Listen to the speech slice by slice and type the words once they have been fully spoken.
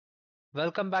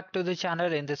Welcome back to the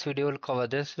channel. In this video, we'll cover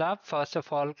this lab. First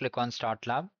of all, click on Start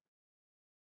Lab.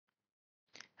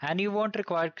 And you won't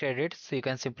require credits, so you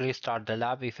can simply start the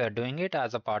lab if you're doing it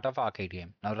as a part of arcade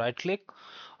game. Now right click,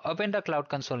 open the Cloud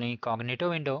Console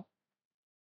incognito window.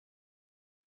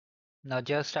 Now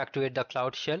just activate the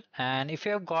Cloud Shell, and if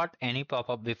you have got any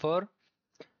pop-up before,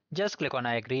 just click on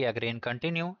I agree and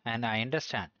continue, and I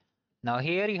understand. Now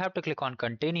here you have to click on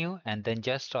continue and then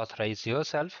just authorize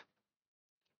yourself.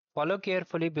 Follow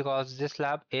carefully because this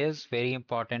lab is very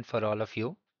important for all of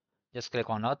you. Just click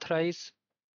on authorize.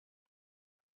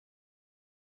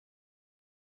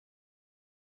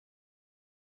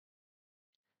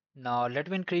 Now let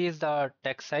me increase the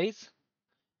text size.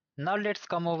 Now let's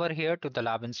come over here to the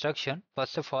lab instruction.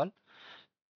 First of all,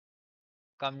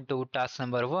 come to task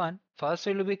number 1. First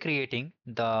we will be creating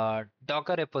the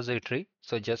Docker repository.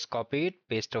 So just copy it,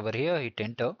 paste over here, hit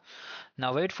enter.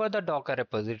 Now wait for the Docker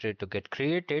repository to get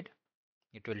created.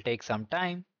 It will take some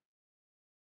time.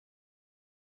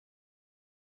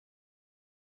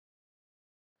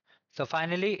 So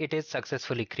finally it is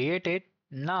successfully created.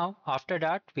 Now after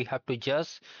that we have to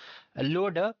just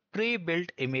load a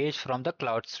pre-built image from the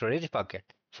cloud storage bucket.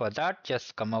 For that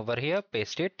just come over here,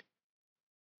 paste it.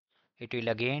 It will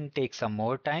again take some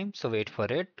more time, so wait for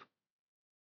it.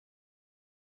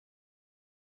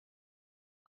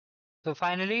 So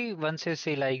finally, once you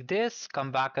see like this,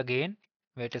 come back again.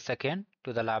 Wait a second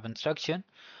to the lab instruction.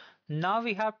 Now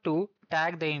we have to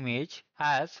tag the image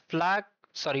as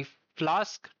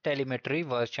Flask telemetry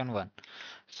version 1.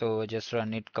 So just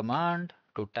run it command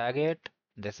to tag it.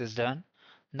 This is done.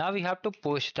 Now we have to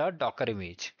push the Docker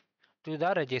image to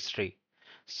the registry.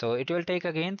 So it will take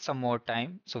again some more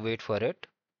time. So wait for it.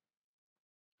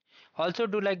 Also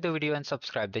do like the video and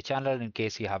subscribe the channel in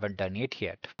case you haven't done it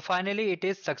yet. Finally, it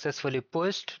is successfully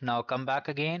pushed. Now come back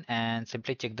again and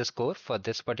simply check the score for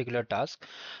this particular task.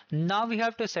 Now we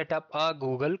have to set up a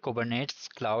Google Kubernetes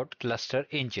Cloud Cluster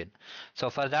engine. So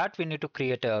for that we need to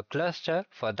create a cluster.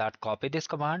 For that copy this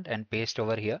command and paste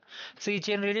over here. See,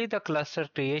 generally the cluster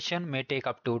creation may take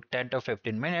up to 10 to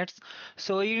 15 minutes.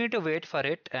 So you need to wait for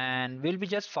it, and we'll be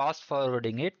just fast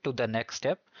forwarding it to the next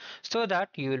step so that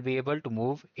you will be able to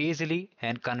move easily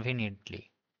and conveniently.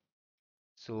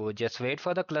 So just wait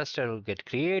for the cluster to get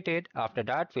created. After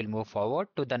that, we'll move forward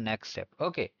to the next step.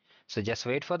 Okay, so just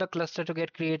wait for the cluster to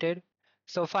get created.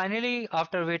 So finally,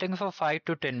 after waiting for 5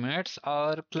 to 10 minutes,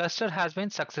 our cluster has been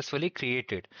successfully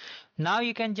created. Now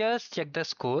you can just check the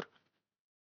score.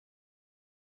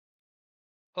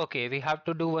 Okay, we have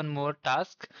to do one more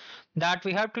task, that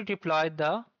we have to deploy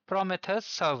the Prometheus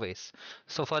service.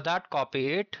 So for that,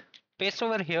 copy it, paste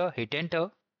over here, hit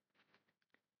enter.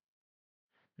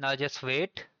 Now just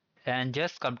wait and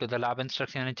just come to the lab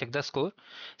instruction and check the score.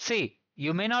 See,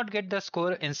 you may not get the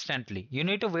score instantly. You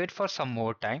need to wait for some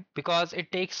more time because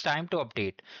it takes time to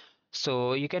update.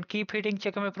 So you can keep hitting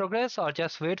check my progress or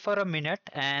just wait for a minute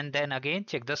and then again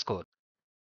check the score.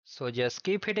 So just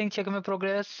keep hitting check my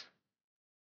progress.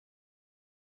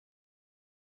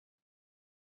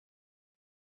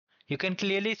 You can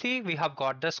clearly see we have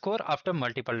got the score after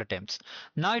multiple attempts.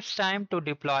 Now it's time to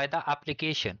deploy the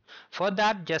application. For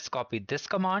that, just copy this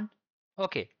command.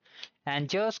 Okay. And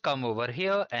just come over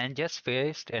here and just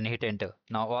paste and hit enter.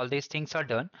 Now all these things are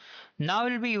done. Now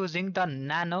we'll be using the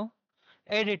nano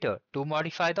editor to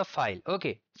modify the file.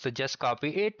 Okay. So just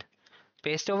copy it,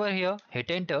 paste over here, hit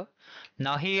enter.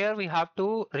 Now here we have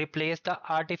to replace the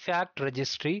artifact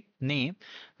registry name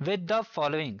with the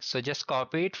following. So just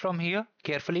copy it from here,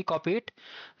 carefully copy it.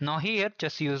 Now here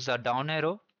just use the down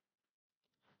arrow,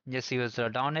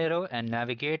 and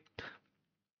navigate.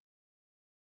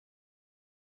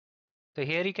 So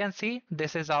here you can see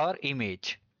this is our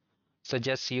image. So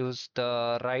just use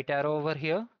the right arrow over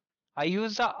here. I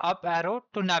use the up arrow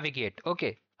to navigate.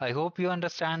 Okay, I hope you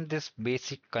understand this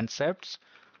basic concepts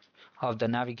of the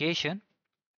navigation.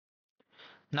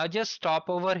 Now just stop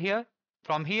over here.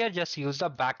 From here, just use the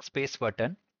backspace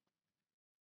button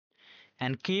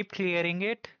and keep clearing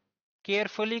it.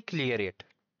 Carefully clear it.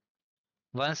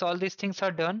 Once all these things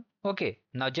are done, okay,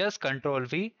 now just Control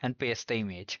V and paste the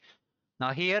image.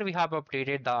 Now here we have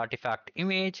updated the artifact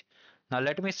image. Now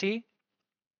let me see.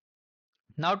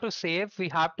 Now to save, we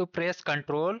have to press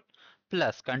Control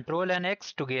plus Control and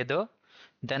X together,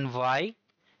 then Y,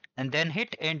 and then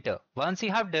hit enter. Once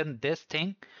you have done this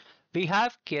thing, we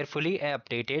have carefully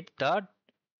updated the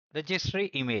registry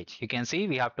image. You can see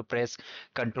we have to press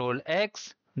Control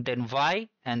X, then Y,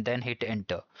 and then hit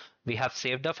enter. We have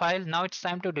saved the file. Now it's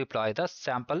time to deploy the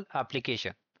sample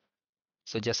application.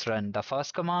 So just run the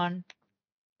first command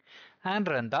and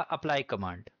run the apply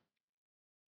command.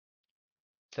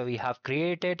 So we have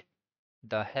created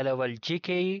the hello world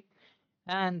GKE,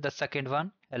 and the second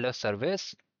one, hello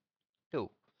service 2.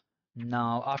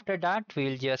 Now after that,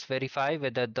 we'll just verify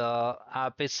whether the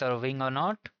app is serving or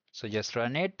not. So just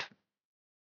run it.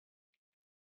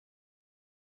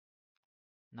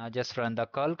 Now just run the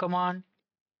call command.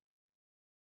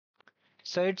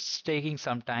 So it's taking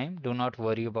some time. Do not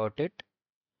worry about it.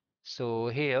 So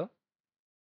here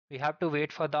we have to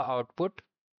wait for the output.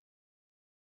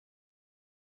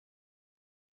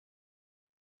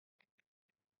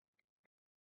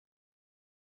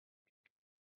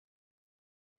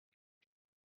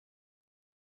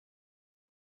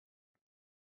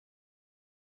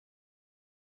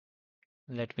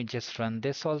 Let me just run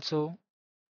this also.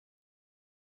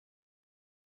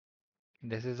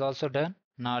 This is also done.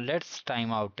 Now let's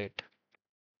time out it.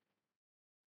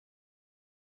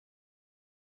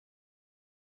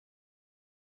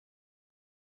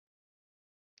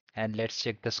 And let's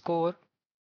check the score.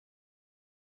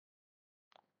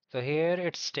 So here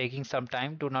it's taking some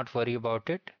time. Do not worry about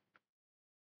it.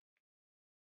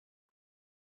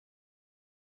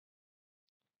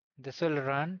 This will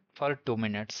run for 2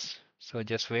 minutes. So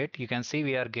just wait. You can see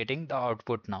we are getting the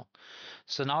output now.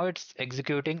 So now it's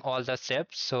executing all the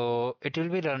steps. So it will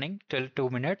be running till 2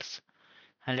 minutes.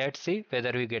 And let's see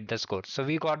whether we get the score. So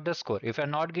we got the score. If you're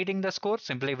not getting the score,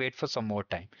 simply wait for some more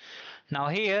time. Now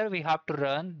here we have to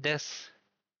run this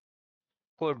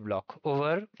code block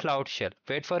over Cloud Shell.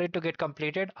 Wait for it to get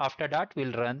completed. After that,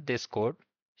 we'll run this code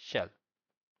shell.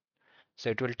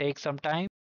 So it will take some time.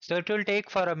 So it will take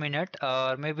for a minute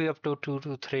or maybe up to 2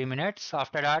 to 3 minutes.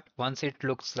 After that, once it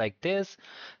looks like this,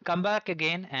 come back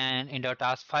again and in the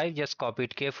task 5, just copy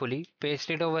it carefully, paste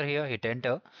it over here, hit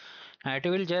enter, and it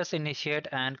will just initiate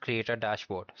and create a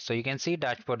dashboard. So you can see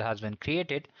dashboard has been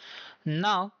created.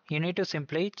 Now you need to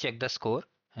simply check the score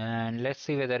and let's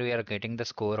see whether we are getting the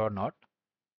score or not.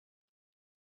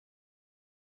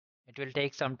 It will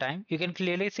take some time. You can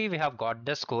clearly see we have got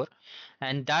the score,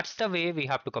 and that's the way we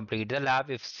have to complete the lab.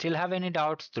 If you still have any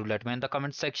doubts, do let me in the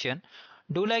comment section.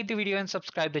 Do like the video and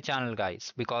subscribe the channel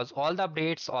guys, because all the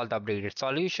updates, all the updated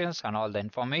solutions and all the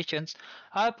informations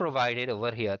are provided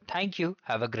over here. Thank you.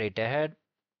 Have a great day ahead.